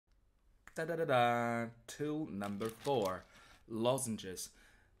Tool number 4, lozenges.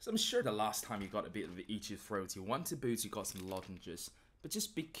 So I'm sure the last time you got a bit of itchy throat, you want to boost, you got some lozenges. But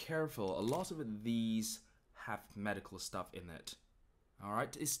just be careful, a lot of these have medical stuff in it.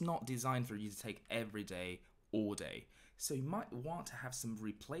 Alright, it's not designed for you to take every day, all day. So you might want to have some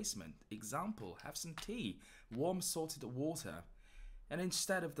replacement. Example, have some tea, warm salted water. And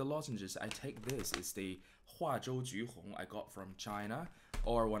instead of the lozenges, I take this. It's the Huazhou Juhong I got from China.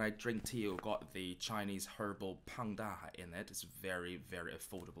 Or when I drink tea, I got the Chinese herbal Pangda in it. It's very, very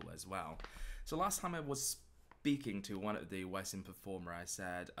affordable as well. So last time I was speaking to one of the Western performer, I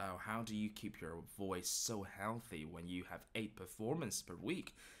said, oh, how do you keep your voice so healthy when you have 8 performances per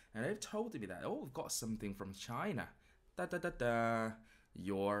week? And they've told me that, oh, we've got something from China.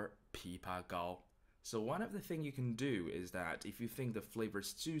 Your pipa gao. So one of the things you can do is that if you think the flavor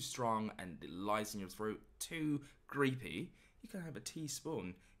is too strong and it lies in your throat too creepy, you can have a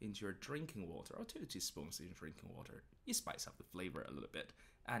teaspoon into your drinking water or 2 teaspoons in your drinking water. You spice up the flavor a little bit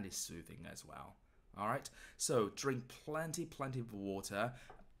and it's soothing as well. Alright, so drink plenty of water,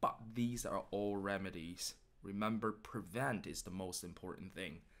 but these are all remedies. Remember, prevent is the most important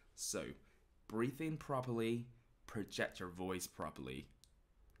thing. So breathe in properly, project your voice properly.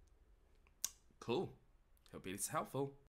 Cool. Hope it's helpful.